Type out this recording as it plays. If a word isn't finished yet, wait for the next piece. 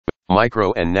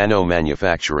Micro and Nano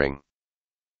Manufacturing.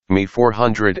 Me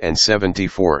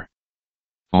 474.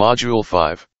 Module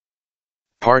 5.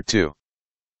 Part 2.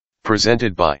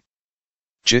 Presented by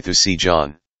Jithu C.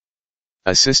 John.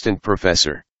 Assistant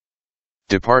Professor.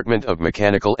 Department of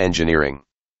Mechanical Engineering.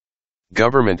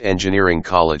 Government Engineering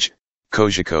College,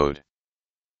 Kozhikode.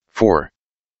 4.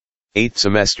 8th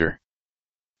semester.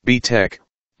 B.Tech,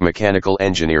 Mechanical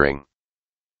Engineering.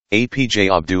 APJ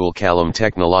Abdul Kalam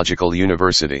Technological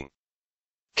University.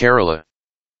 Kerala.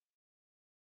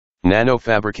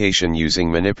 Nanofabrication using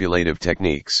manipulative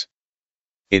techniques.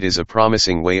 It is a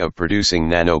promising way of producing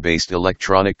nano-based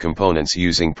electronic components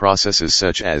using processes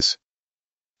such as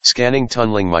scanning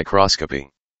tunneling microscopy,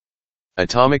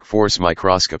 atomic force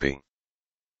microscopy,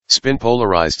 spin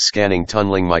polarized scanning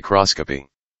tunneling microscopy,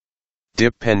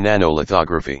 dip pen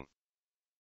nanolithography.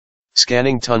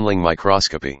 Scanning tunneling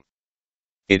microscopy.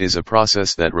 It is a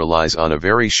process that relies on a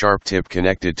very sharp tip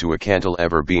connected to a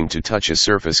cantilever beam to touch a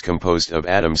surface composed of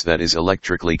atoms that is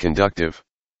electrically conductive.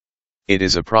 It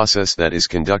is a process that is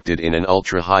conducted in an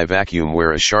ultra-high vacuum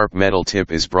where a sharp metal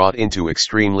tip is brought into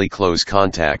extremely close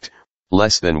contact,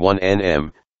 less than 1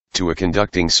 nm, to a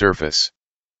conducting surface.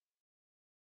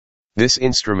 This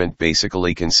instrument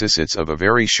basically consists of a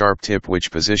very sharp tip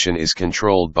which position is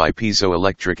controlled by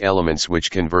piezoelectric elements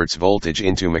which converts voltage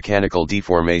into mechanical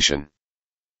deformation.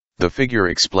 The figure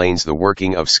explains the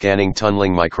working of scanning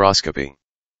tunneling microscopy.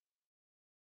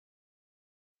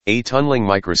 A tunneling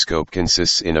microscope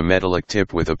consists in a metallic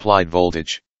tip with applied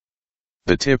voltage.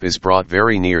 The tip is brought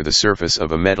very near the surface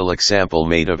of a metallic sample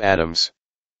made of atoms.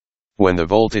 When the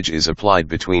voltage is applied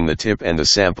between the tip and the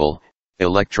sample,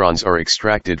 electrons are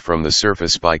extracted from the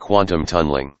surface by quantum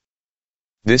tunneling.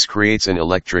 This creates an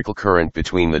electrical current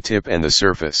between the tip and the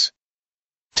surface.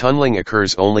 Tunneling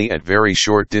occurs only at very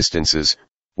short distances,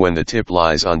 when the tip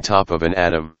lies on top of an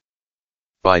atom.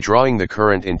 By drawing the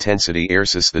current intensity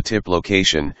versus the tip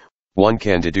location, one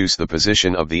can deduce the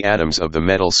position of the atoms of the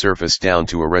metal surface down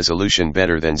to a resolution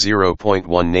better than 0.1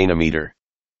 nanometer.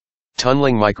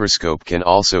 Tunneling microscope can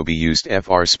also be used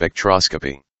for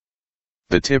spectroscopy.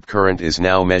 The tip current is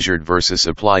now measured versus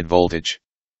applied voltage.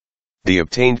 The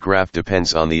obtained graph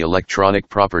depends on the electronic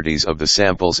properties of the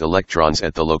sample's electrons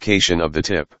at the location of the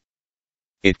tip.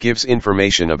 It gives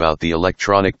information about the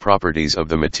electronic properties of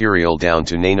the material down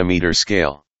to nanometer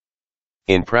scale.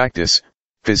 In practice,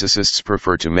 physicists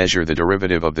prefer to measure the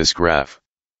derivative of this graph.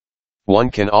 One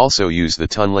can also use the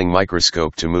tunneling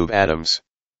microscope to move atoms.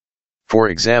 For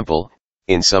example,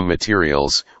 in some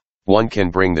materials, one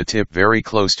can bring the tip very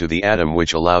close to the atom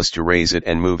which allows to raise it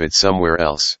and move it somewhere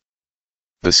else.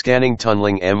 The scanning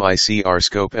tunneling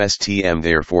microscope STM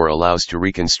therefore allows to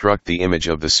reconstruct the image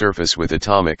of the surface with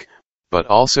atomic, but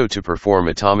also to perform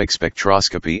atomic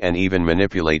spectroscopy and even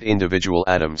manipulate individual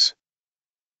atoms.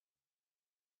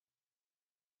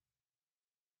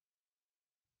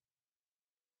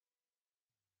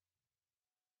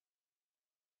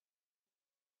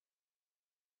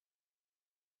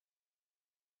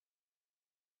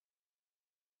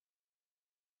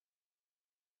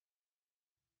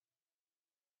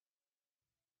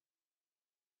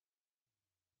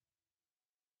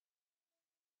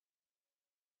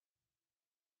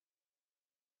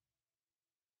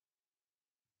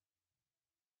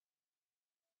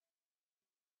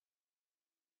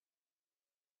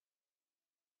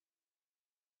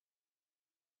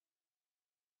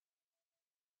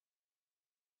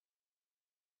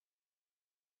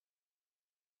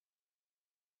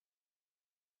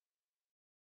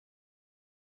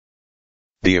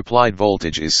 The applied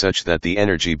voltage is such that the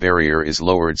energy barrier is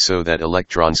lowered so that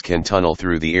electrons can tunnel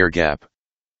through the air gap.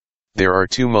 There are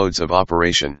two modes of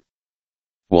operation.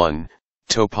 1.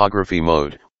 Topography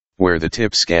mode, where the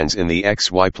tip scans in the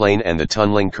XY plane and the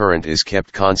tunneling current is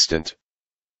kept constant.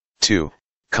 2.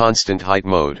 Constant height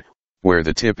mode, where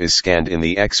the tip is scanned in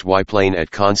the XY plane at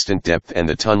constant depth and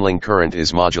the tunneling current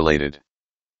is modulated.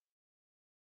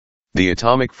 The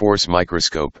atomic force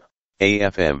microscope,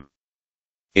 AFM.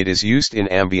 It is used in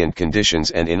ambient conditions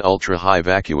and in ultra-high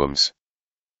vacuums.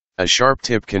 A sharp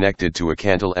tip connected to a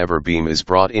cantilever beam is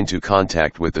brought into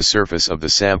contact with the surface of the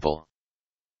sample.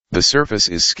 The surface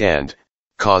is scanned,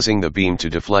 causing the beam to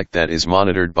deflect that is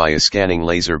monitored by a scanning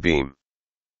laser beam.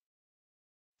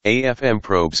 AFM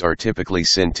probes are typically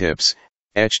SIN tips,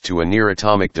 etched to a near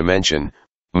atomic dimension,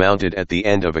 mounted at the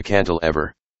end of a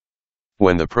cantilever.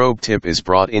 When the probe tip is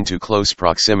brought into close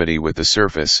proximity with the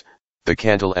surface, the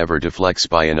cantilever deflects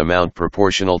by an amount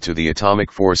proportional to the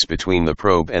atomic force between the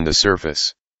probe and the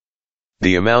surface.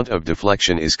 The amount of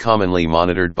deflection is commonly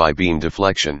monitored by beam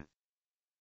deflection.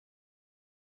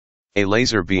 A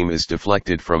laser beam is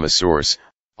deflected from a source,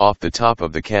 off the top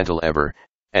of the cantilever,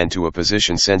 and to a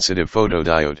position-sensitive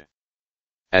photodiode.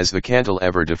 As the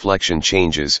cantilever deflection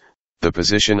changes, the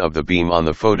position of the beam on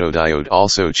the photodiode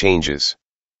also changes.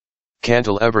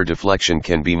 Cantilever deflection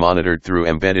can be monitored through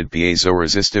embedded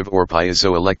piezoresistive or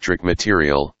piezoelectric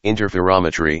material,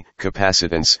 interferometry,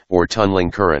 capacitance, or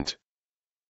tunneling current.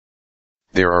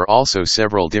 There are also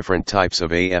several different types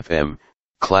of AFM,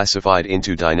 classified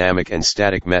into dynamic and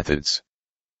static methods.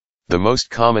 The most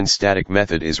common static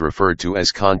method is referred to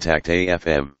as contact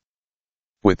AFM.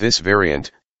 With this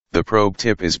variant, the probe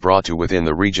tip is brought to within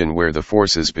the region where the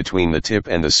forces between the tip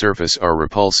and the surface are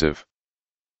repulsive.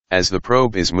 As the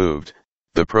probe is moved,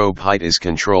 the probe height is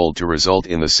controlled to result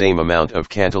in the same amount of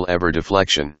cantilever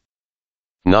deflection.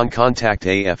 Non-contact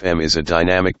AFM is a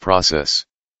dynamic process.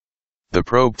 The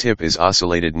probe tip is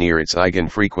oscillated near its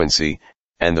eigenfrequency,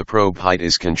 and the probe height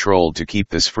is controlled to keep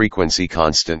this frequency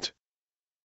constant.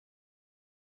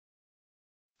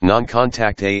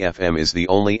 Non-contact AFM is the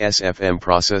only SFM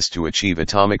process to achieve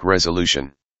atomic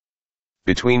resolution.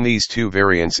 Between these two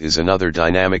variants is another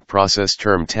dynamic process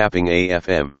termed tapping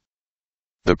AFM.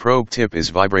 The probe tip is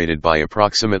vibrated by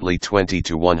approximately 20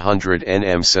 to 100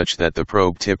 Nm such that the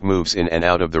probe tip moves in and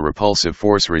out of the repulsive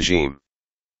force regime.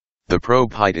 The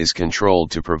probe height is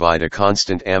controlled to provide a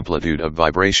constant amplitude of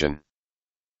vibration.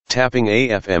 Tapping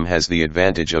AFM has the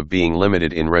advantage of being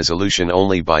limited in resolution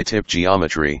only by tip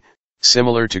geometry,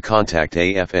 similar to contact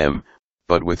AFM,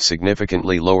 but with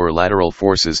significantly lower lateral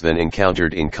forces than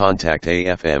encountered in contact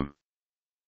AFM.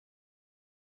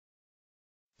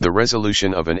 The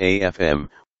resolution of an AFM,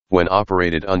 when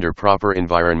operated under proper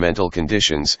environmental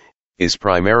conditions, is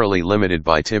primarily limited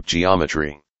by tip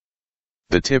geometry.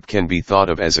 The tip can be thought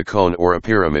of as a cone or a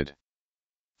pyramid.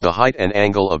 The height and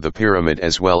angle of the pyramid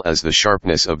as well as the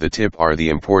sharpness of the tip are the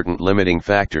important limiting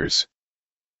factors.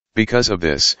 Because of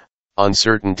this,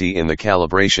 uncertainty in the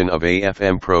calibration of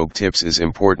AFM probe tips is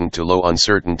important to low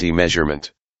uncertainty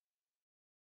measurement.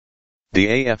 The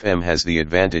AFM has the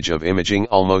advantage of imaging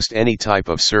almost any type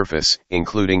of surface,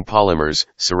 including polymers,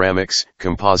 ceramics,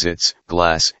 composites,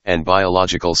 glass, and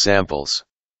biological samples.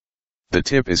 The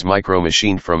tip is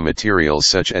micro-machined from materials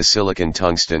such as silicon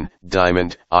tungsten,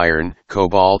 diamond, iron,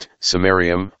 cobalt,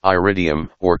 samarium, iridium,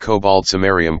 or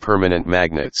cobalt-samarium permanent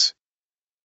magnets.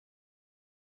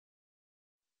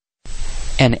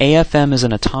 An AFM is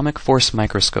an atomic force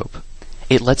microscope.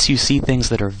 It lets you see things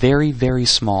that are very, very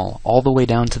small, all the way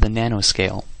down to the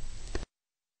nanoscale.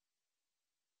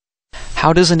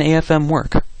 How does an AFM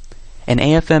work? An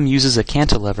AFM uses a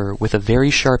cantilever with a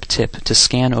very sharp tip to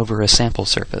scan over a sample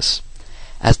surface.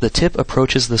 As the tip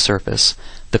approaches the surface,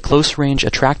 the close-range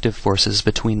attractive forces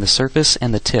between the surface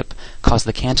and the tip cause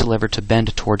the cantilever to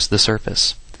bend towards the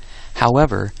surface.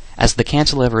 However, as the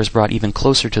cantilever is brought even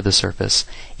closer to the surface,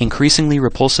 increasingly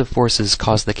repulsive forces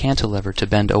cause the cantilever to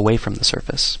bend away from the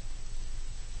surface.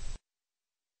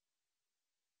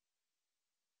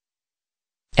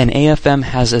 An AFM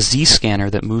has a Z scanner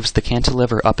that moves the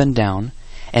cantilever up and down,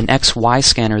 an XY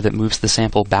scanner that moves the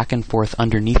sample back and forth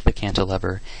underneath the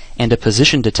cantilever, and a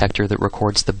position detector that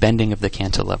records the bending of the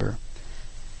cantilever.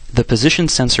 The position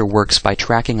sensor works by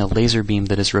tracking a laser beam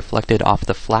that is reflected off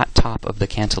the flat top of the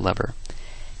cantilever.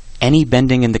 Any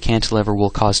bending in the cantilever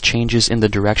will cause changes in the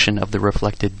direction of the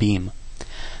reflected beam.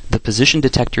 The position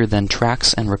detector then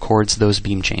tracks and records those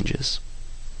beam changes.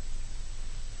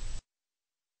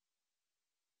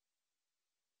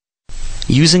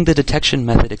 Using the detection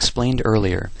method explained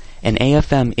earlier, an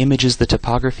AFM images the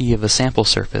topography of a sample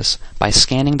surface by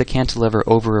scanning the cantilever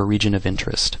over a region of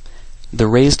interest. The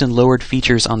raised and lowered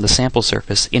features on the sample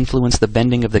surface influence the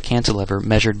bending of the cantilever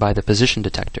measured by the position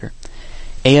detector.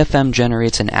 AFM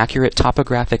generates an accurate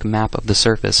topographic map of the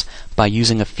surface by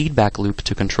using a feedback loop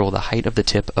to control the height of the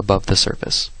tip above the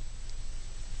surface.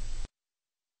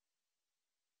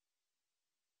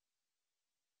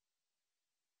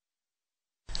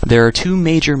 There are two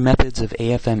major methods of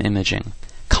AFM imaging: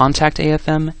 contact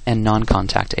AFM and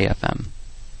non-contact AFM.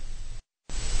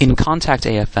 In contact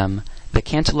AFM, the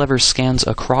cantilever scans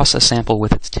across a sample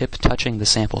with its tip touching the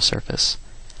sample surface.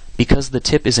 Because the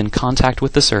tip is in contact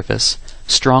with the surface,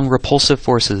 strong repulsive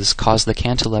forces cause the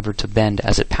cantilever to bend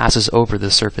as it passes over the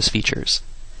surface features.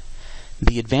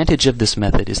 The advantage of this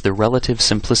method is the relative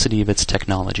simplicity of its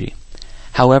technology.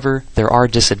 However, there are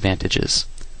disadvantages.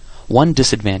 One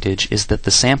disadvantage is that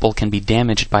the sample can be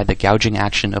damaged by the gouging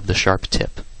action of the sharp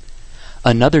tip.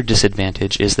 Another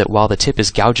disadvantage is that while the tip is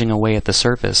gouging away at the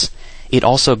surface, it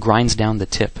also grinds down the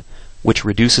tip, which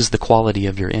reduces the quality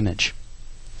of your image.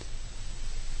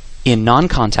 In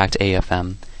non-contact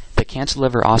AFM, the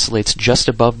cantilever oscillates just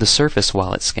above the surface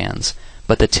while it scans,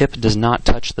 but the tip does not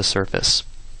touch the surface.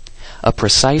 A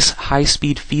precise,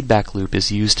 high-speed feedback loop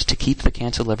is used to keep the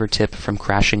cantilever tip from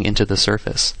crashing into the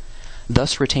surface,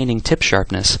 thus retaining tip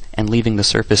sharpness and leaving the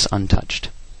surface untouched.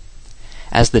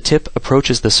 As the tip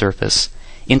approaches the surface,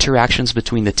 interactions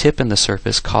between the tip and the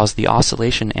surface cause the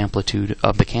oscillation amplitude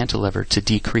of the cantilever to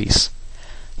decrease.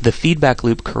 The feedback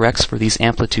loop corrects for these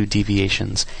amplitude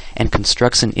deviations and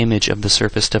constructs an image of the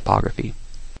surface topography.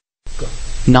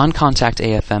 Non-contact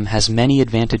AFM has many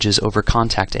advantages over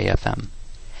contact AFM.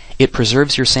 It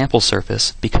preserves your sample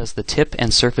surface because the tip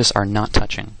and surface are not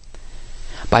touching.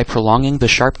 By prolonging the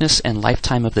sharpness and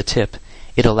lifetime of the tip,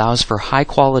 it allows for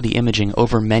high-quality imaging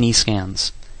over many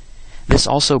scans. This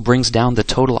also brings down the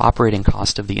total operating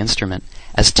cost of the instrument,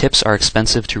 as tips are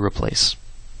expensive to replace.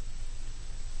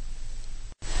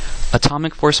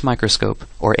 Atomic Force Microscope,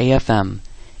 or AFM,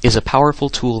 is a powerful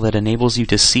tool that enables you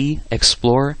to see,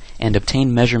 explore, and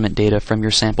obtain measurement data from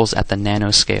your samples at the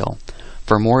nano scale.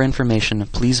 For more information,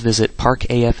 please visit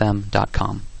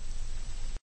parkafm.com.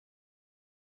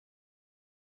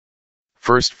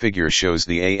 First figure shows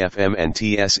the AFM and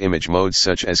TS image modes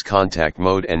such as contact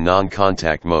mode and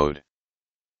non-contact mode.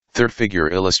 Third figure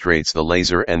illustrates the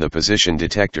laser and the position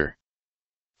detector.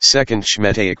 Second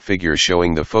schematic figure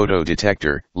showing the photo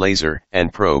detector, laser,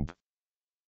 and probe.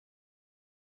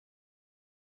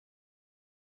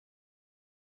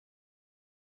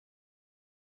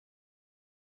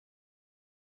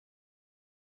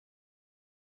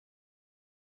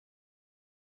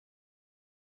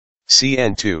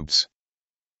 CN tubes.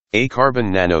 A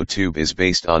carbon nanotube is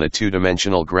based on a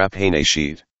two-dimensional graphene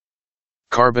sheet.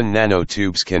 Carbon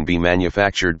nanotubes can be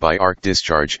manufactured by arc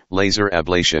discharge, laser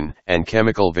ablation, and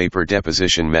chemical vapor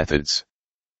deposition methods.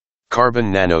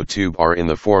 Carbon nanotube are in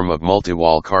the form of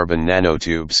multi-wall carbon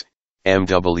nanotubes,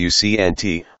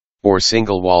 MWCNT, or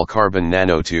single-wall carbon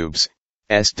nanotubes,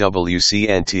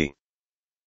 SWCNT.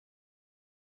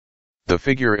 The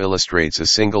figure illustrates a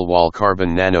single-wall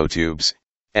carbon nanotubes,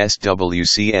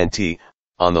 SWCNT,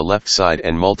 on the left side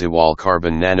and multi-wall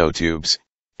carbon nanotubes,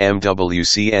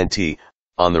 MWCNT,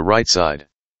 on the right side.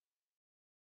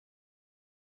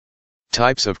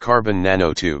 Types of carbon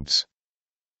nanotubes.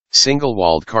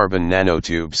 Single-walled carbon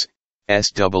nanotubes,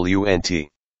 SWNT.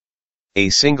 A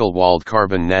single-walled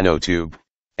carbon nanotube,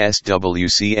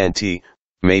 SWCNT,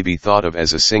 may be thought of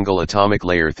as a single atomic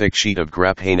layer thick sheet of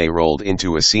graphene rolled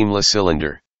into a seamless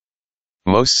cylinder.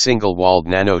 Most single-walled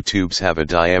nanotubes have a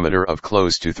diameter of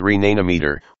close to 3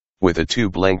 nanometer, with a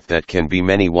tube length that can be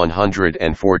many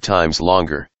 104 times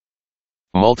longer.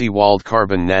 Multi-walled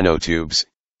carbon nanotubes,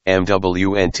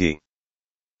 MWNT.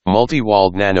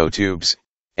 Multi-walled nanotubes,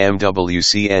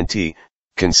 MWCNT,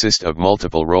 consist of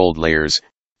multiple rolled layers,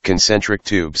 concentric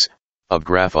tubes, of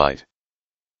graphite.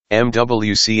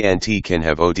 MWCNT can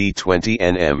have OD 20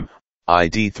 nm,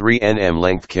 ID 3 nm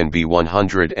length can be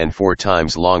 104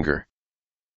 times longer.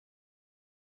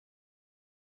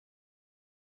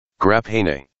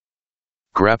 Graphene.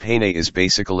 Graphene is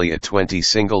basically a 20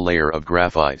 single layer of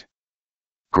graphite.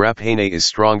 Graphene is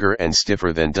stronger and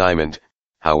stiffer than diamond,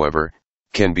 however,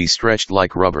 can be stretched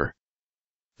like rubber.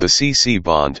 The CC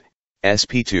bond,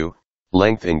 sp2,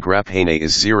 length in graphene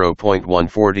is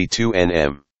 0.142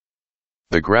 nm.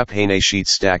 The graphene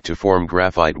sheets stack to form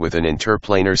graphite with an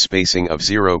interplanar spacing of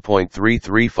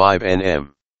 0.335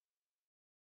 nm.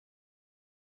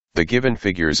 The given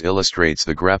figures illustrates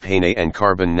the graphene and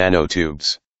carbon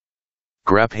nanotubes.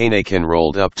 Graphene can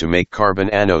rolled up to make carbon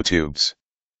nanotubes.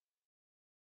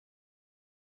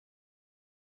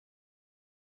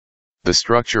 The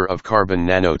structure of carbon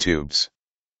nanotubes.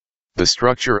 The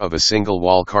structure of a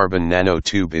single-wall carbon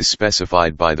nanotube is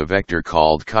specified by the vector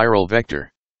called chiral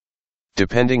vector.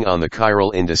 Depending on the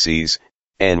chiral indices,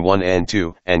 N1,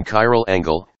 N2, and chiral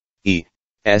angle, E,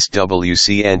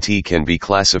 SWCNT can be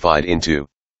classified into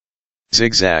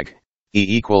zigzag,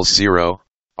 E equals 0,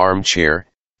 armchair,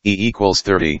 E equals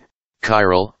 30,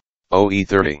 chiral, OE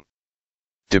 30.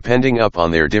 Depending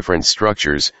upon their different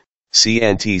structures,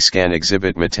 CNTs can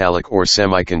exhibit metallic or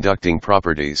semiconducting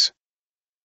properties.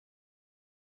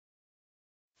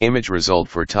 Image result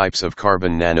for types of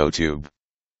carbon nanotube.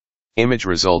 Image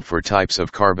result for types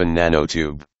of carbon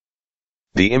nanotube.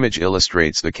 The image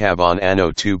illustrates the carbon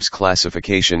nanotube's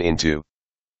classification into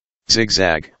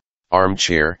zigzag,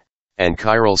 armchair, and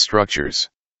chiral structures.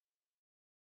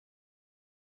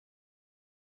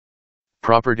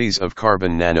 Properties of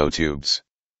carbon nanotubes.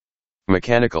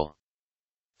 Mechanical.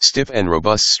 Stiff and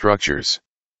robust structures.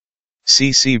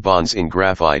 CC bonds in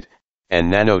graphite,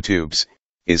 and nanotubes,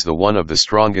 is the one of the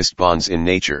strongest bonds in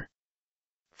nature.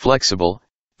 Flexible,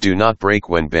 do not break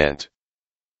when bent.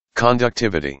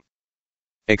 Conductivity.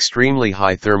 Extremely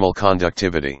high thermal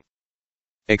conductivity.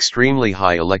 Extremely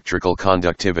high electrical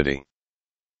conductivity.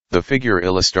 The figure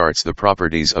illustrates the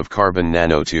properties of carbon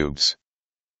nanotubes.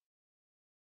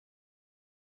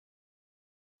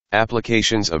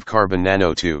 Applications of carbon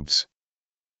nanotubes.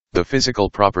 The physical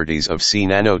properties of C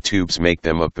nanotubes make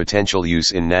them of potential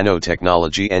use in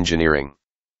nanotechnology engineering.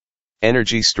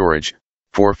 Energy storage,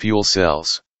 for fuel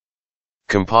cells.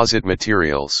 Composite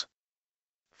materials.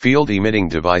 Field-emitting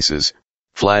devices,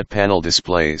 flat panel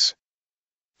displays.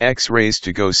 X-rays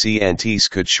to go CNTs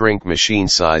could shrink machine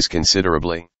size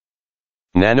considerably.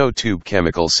 Nanotube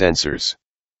chemical sensors.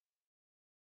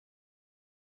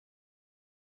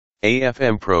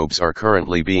 AFM probes are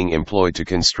currently being employed to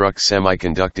construct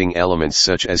semiconducting elements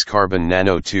such as carbon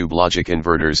nanotube logic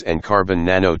inverters and carbon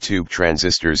nanotube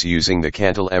transistors using the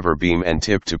cantilever beam and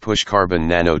tip to push carbon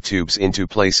nanotubes into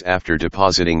place after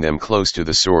depositing them close to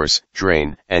the source,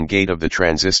 drain, and gate of the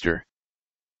transistor.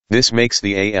 This makes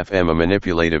the AFM a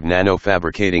manipulative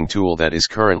nanofabricating tool that is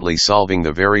currently solving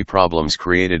the very problems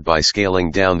created by scaling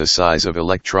down the size of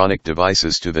electronic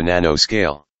devices to the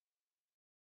nanoscale.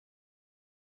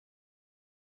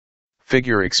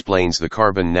 Figure explains the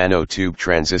carbon nanotube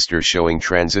transistor showing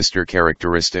transistor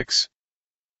characteristics.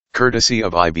 Courtesy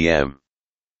of IBM.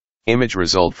 Image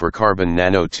result for carbon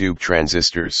nanotube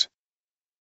transistors.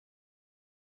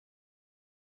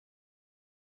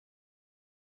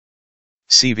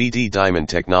 CVD diamond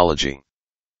technology.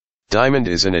 Diamond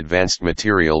is an advanced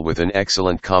material with an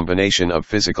excellent combination of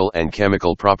physical and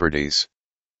chemical properties.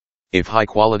 If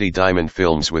high-quality diamond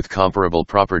films with comparable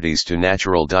properties to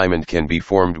natural diamond can be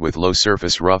formed with low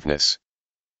surface roughness.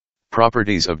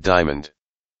 Properties of diamond.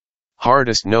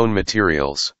 Hardest known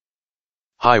materials.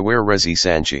 High wear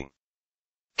resistance.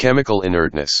 Chemical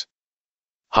inertness.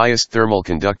 Highest thermal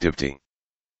conductivity.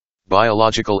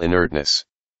 Biological inertness.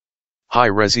 High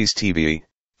resistivity,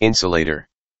 insulator.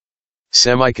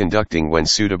 Semiconducting when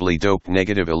suitably doped,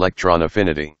 negative electron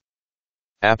affinity.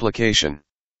 Application.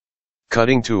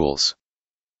 Cutting tools.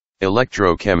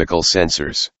 Electrochemical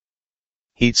sensors.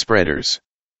 Heat spreaders.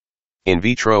 In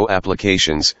vitro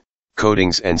applications,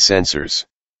 coatings and sensors.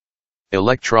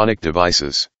 Electronic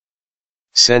devices.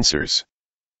 Sensors.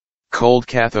 Cold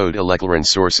cathode electron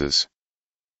sources.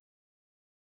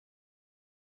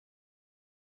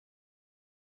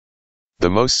 The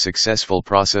most successful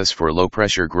process for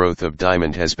low-pressure growth of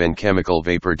diamond has been chemical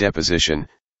vapor deposition,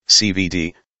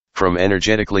 CVD, from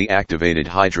energetically activated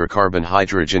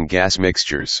hydrocarbon-hydrogen gas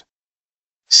mixtures.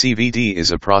 CVD is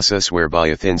a process whereby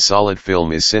a thin solid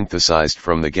film is synthesized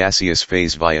from the gaseous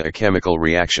phase via a chemical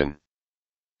reaction.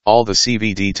 All the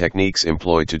CVD techniques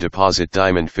employed to deposit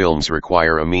diamond films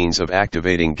require a means of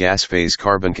activating gas phase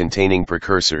carbon-containing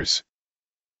precursors.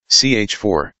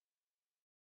 CH4.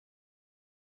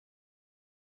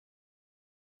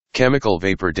 Chemical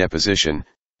vapor deposition,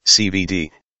 CVD,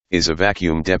 is a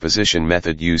vacuum deposition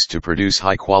method used to produce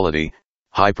high-quality,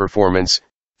 high-performance,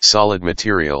 solid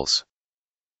materials.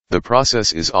 The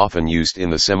process is often used in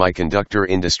the semiconductor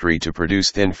industry to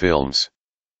produce thin films.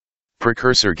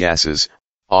 Precursor gases,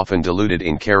 often diluted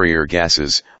in carrier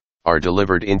gases, are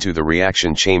delivered into the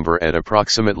reaction chamber at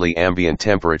approximately ambient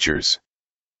temperatures.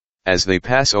 As they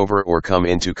pass over or come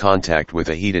into contact with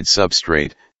a heated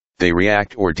substrate, they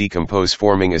react or decompose,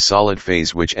 forming a solid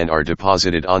phase which are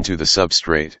deposited onto the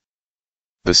substrate.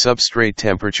 The substrate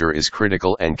temperature is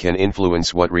critical and can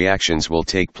influence what reactions will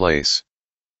take place.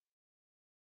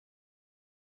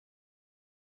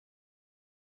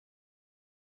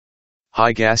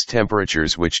 High gas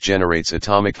temperatures, which generates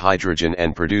atomic hydrogen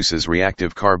and produces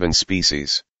reactive carbon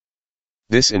species.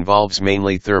 This involves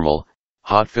mainly thermal,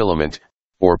 hot filament,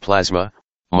 or plasma,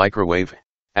 microwave,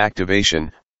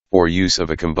 activation, or use of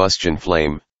a combustion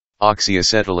flame,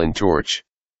 oxyacetylene torch.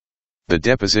 The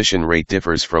deposition rate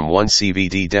differs from one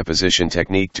CVD deposition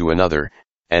technique to another,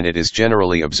 and it is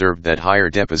generally observed that higher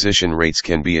deposition rates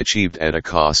can be achieved at a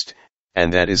cost,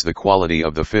 and that is the quality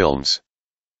of the films.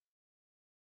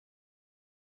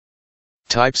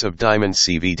 Types of diamond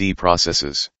CVD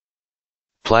processes.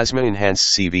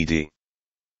 Plasma-enhanced CVD.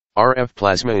 RF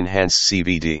plasma-enhanced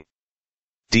CVD.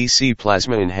 DC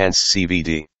plasma-enhanced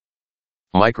CVD.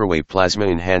 Microwave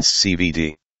plasma-enhanced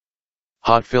CVD.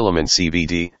 Hot filament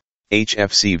CVD,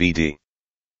 HF-CVD.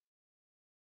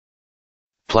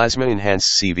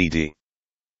 Plasma-enhanced CVD.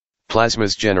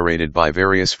 Plasmas generated by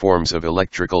various forms of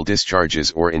electrical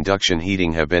discharges or induction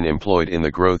heating have been employed in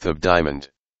the growth of diamond.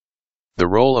 The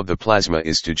role of the plasma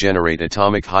is to generate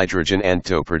atomic hydrogen and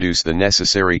to produce the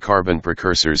necessary carbon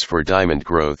precursors for diamond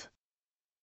growth.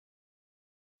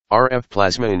 RF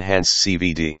plasma-enhanced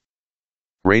CVD.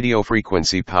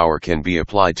 Radiofrequency power can be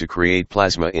applied to create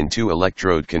plasma in two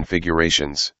electrode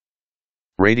configurations.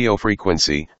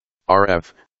 Radiofrequency,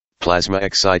 RF, plasma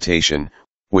excitation,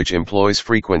 which employs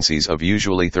frequencies of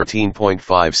usually 13.56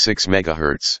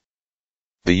 MHz.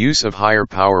 The use of higher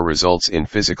power results in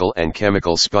physical and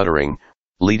chemical sputtering,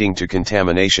 leading to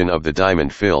contamination of the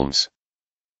diamond films.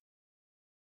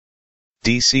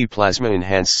 DC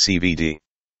plasma-enhanced CVD.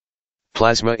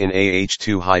 Plasma in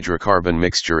AH2 hydrocarbon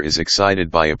mixture is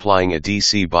excited by applying a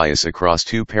DC bias across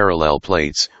two parallel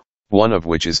plates, one of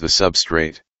which is the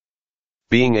substrate.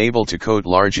 Being able to coat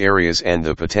large areas and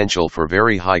the potential for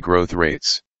very high growth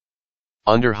rates.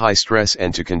 Under high stress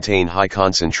and to contain high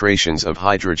concentrations of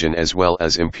hydrogen as well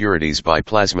as impurities by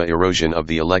plasma erosion of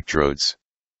the electrodes.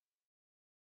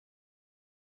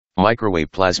 Microwave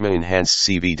plasma-enhanced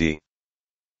CVD.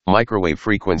 Microwave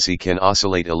frequency can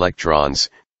oscillate electrons.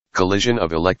 Collision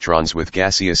of electrons with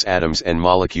gaseous atoms and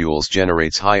molecules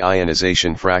generates high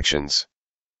ionization fractions.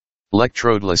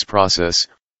 Electrodeless process,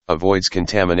 avoids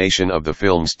contamination of the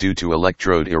films due to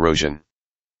electrode erosion.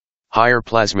 Higher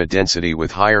plasma density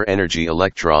with higher energy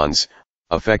electrons,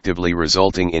 effectively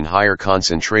resulting in higher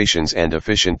concentrations and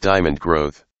efficient diamond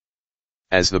growth.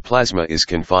 As the plasma is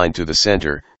confined to the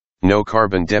center, no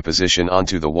carbon deposition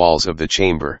onto the walls of the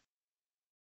chamber.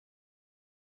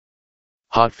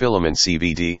 Hot filament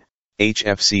CVD,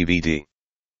 HFCVD.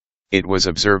 It was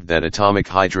observed that atomic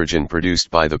hydrogen produced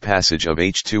by the passage of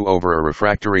H2 over a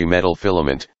refractory metal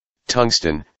filament,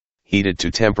 tungsten, heated to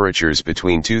temperatures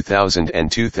between 2000 and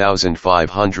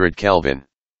 2500 Kelvin.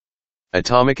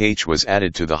 Atomic H was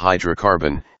added to the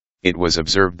hydrocarbon. It was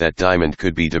observed that diamond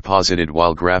could be deposited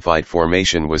while graphite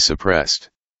formation was suppressed.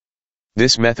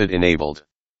 This method enabled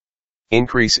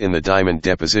increase in the diamond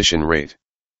deposition rate,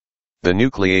 the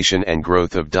nucleation and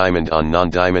growth of diamond on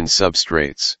non-diamond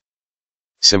substrates,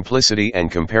 simplicity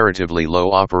and comparatively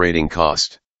low operating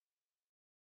cost.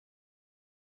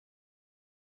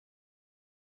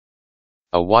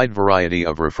 A wide variety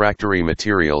of refractory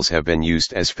materials have been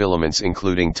used as filaments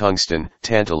including tungsten,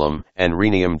 tantalum, and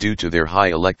rhenium due to their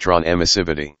high electron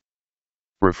emissivity.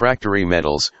 Refractory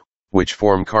metals, which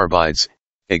form carbides,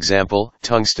 example,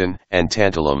 tungsten and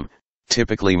tantalum,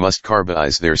 typically must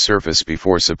carbonize their surface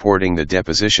before supporting the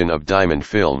deposition of diamond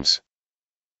films.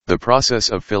 The process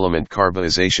of filament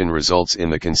carbonization results in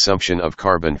the consumption of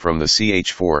carbon from the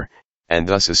CH4, and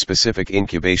thus a specific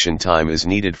incubation time is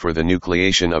needed for the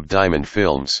nucleation of diamond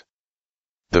films.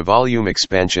 The volume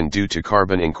expansion due to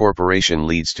carbon incorporation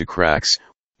leads to cracks,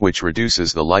 which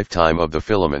reduces the lifetime of the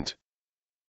filament.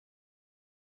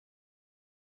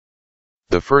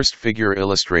 The first figure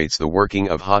illustrates the working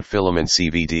of hot filament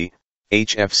CVD,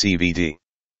 HFCVD.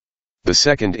 The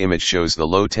second image shows the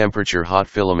low-temperature hot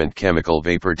filament chemical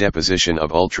vapor deposition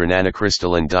of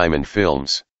ultra-nanocrystalline diamond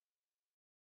films.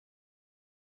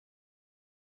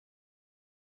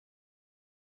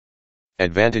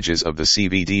 Advantages of the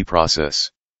CVD process.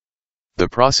 The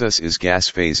process is gas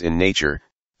phase in nature,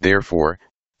 therefore,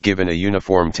 given a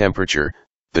uniform temperature,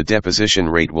 the deposition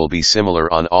rate will be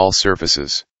similar on all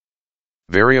surfaces.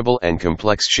 Variable and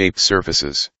complex shaped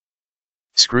surfaces.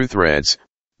 Screw threads,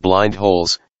 blind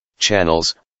holes,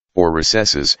 channels, or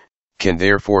recesses, can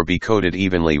therefore be coated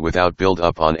evenly without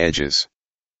build-up on edges.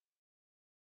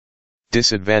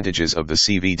 Disadvantages of the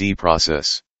CVD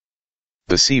process.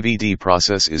 The CVD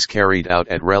process is carried out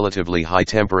at relatively high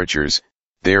temperatures,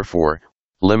 therefore,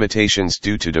 limitations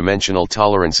due to dimensional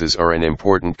tolerances are an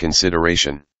important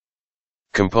consideration.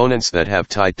 Components that have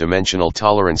tight dimensional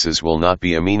tolerances will not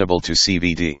be amenable to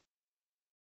CVD.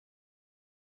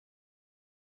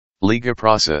 Liga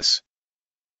process.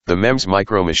 The MEMS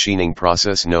micromachining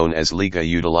process known as Liga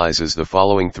utilizes the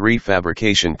following three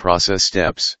fabrication process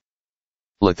steps: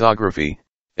 lithography,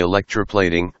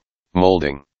 electroplating,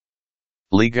 molding.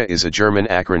 Liga is a German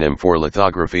acronym for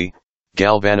lithography,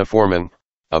 galvanoforming,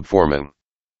 upforming.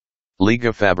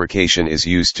 Liga fabrication is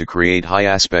used to create high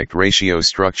aspect ratio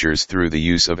structures through the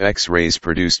use of X-rays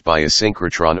produced by a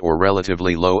synchrotron or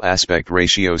relatively low aspect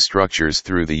ratio structures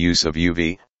through the use of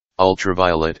UV,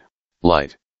 ultraviolet,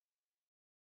 light.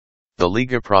 The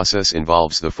Liga process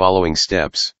involves the following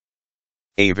steps.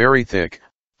 A very thick,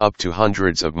 up to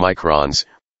hundreds of microns,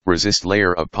 resist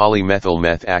layer of polymethyl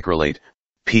methacrylate,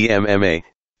 PMMA,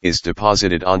 is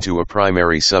deposited onto a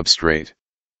primary substrate.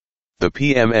 The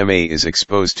PMMA is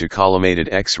exposed to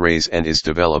collimated X-rays and is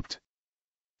developed.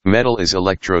 Metal is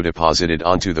electrodeposited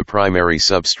onto the primary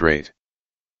substrate.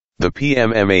 The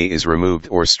PMMA is removed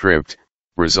or stripped,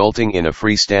 resulting in a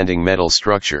freestanding metal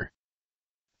structure.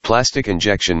 Plastic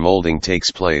injection molding takes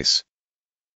place.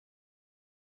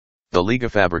 The Liga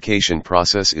fabrication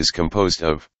process is composed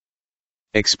of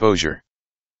exposure,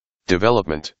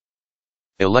 development,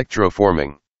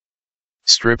 electroforming,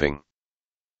 stripping,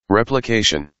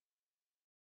 Replication.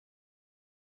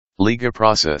 Liga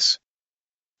process.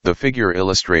 The figure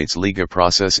illustrates Liga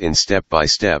process in step by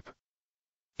step.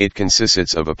 It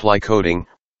consists of apply coating,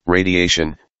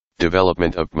 radiation,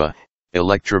 development of PMA,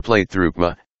 electroplate through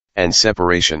PMA, and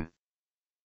separation.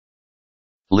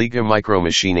 Liga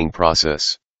micromachining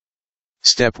process.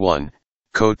 Step 1.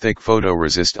 Coat thick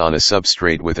photoresist on a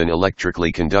substrate with an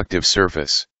electrically conductive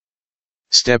surface.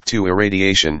 Step 2.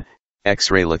 Irradiation,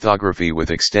 X-ray lithography with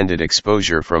extended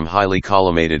exposure from highly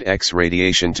collimated X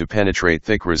radiation to penetrate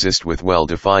thick resist with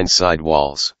well-defined side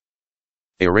walls.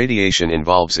 Irradiation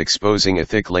involves exposing a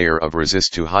thick layer of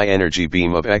resist to high-energy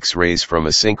beam of X-rays from a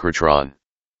synchrotron.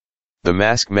 The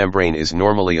mask membrane is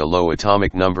normally a low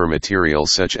atomic number material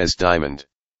such as diamond,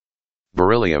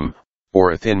 beryllium, or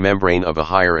a thin membrane of a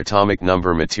higher atomic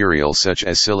number material such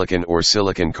as silicon or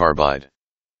silicon carbide.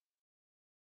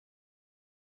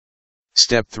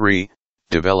 Step 3.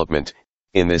 Development.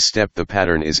 In this step the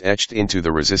pattern is etched into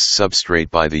the resist substrate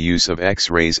by the use of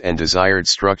X-rays and desired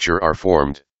structure are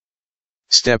formed.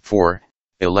 Step 4.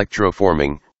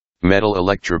 Electroforming. Metal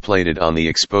electroplated on the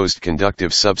exposed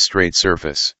conductive substrate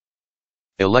surface.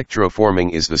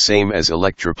 Electroforming is the same as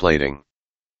electroplating.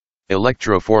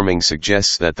 Electroforming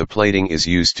suggests that the plating is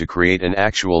used to create an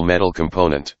actual metal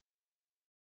component.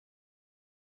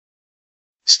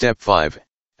 Step 5.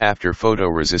 After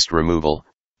photoresist removal,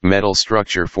 metal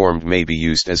structure formed may be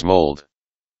used as mold.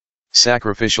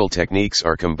 Sacrificial techniques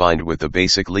are combined with the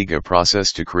basic Liga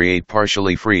process to create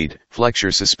partially freed,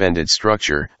 flexure-suspended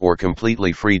structure, or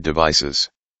completely freed devices.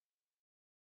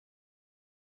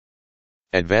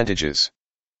 Advantages.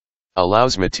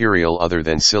 Allows material other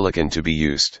than silicon to be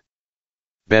used.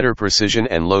 Better precision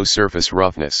and low surface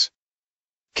roughness.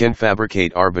 Can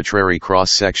fabricate arbitrary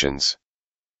cross-sections.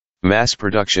 Mass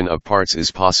production of parts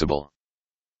is possible.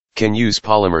 Can use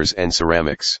polymers and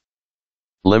ceramics.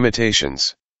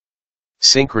 Limitations.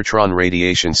 Synchrotron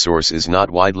radiation source is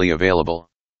not widely available.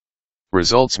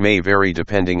 Results may vary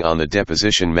depending on the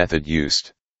deposition method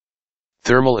used.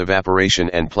 Thermal evaporation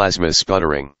and plasma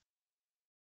sputtering.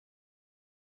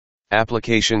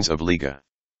 Applications of Liga.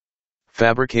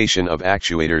 Fabrication of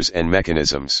actuators and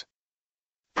mechanisms.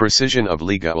 Precision of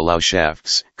Liga allows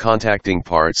shafts, contacting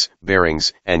parts,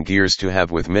 bearings, and gears to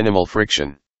have with minimal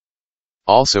friction.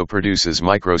 Also produces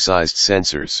micro-sized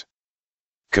sensors.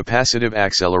 Capacitive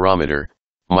accelerometer,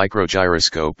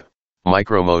 microgyroscope,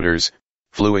 micromotors,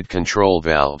 fluid control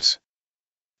valves.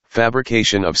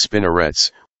 Fabrication of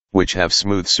spinnerets, which have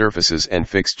smooth surfaces and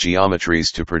fixed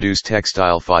geometries to produce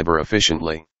textile fiber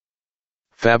efficiently.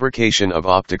 Fabrication of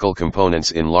optical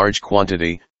components in large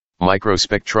quantity,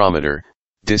 microspectrometer,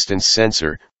 distance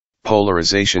sensor,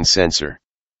 polarization sensor.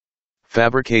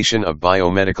 Fabrication of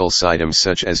biomedical items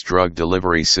such as drug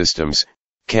delivery systems,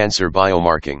 cancer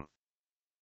biomarking.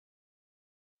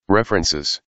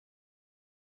 References.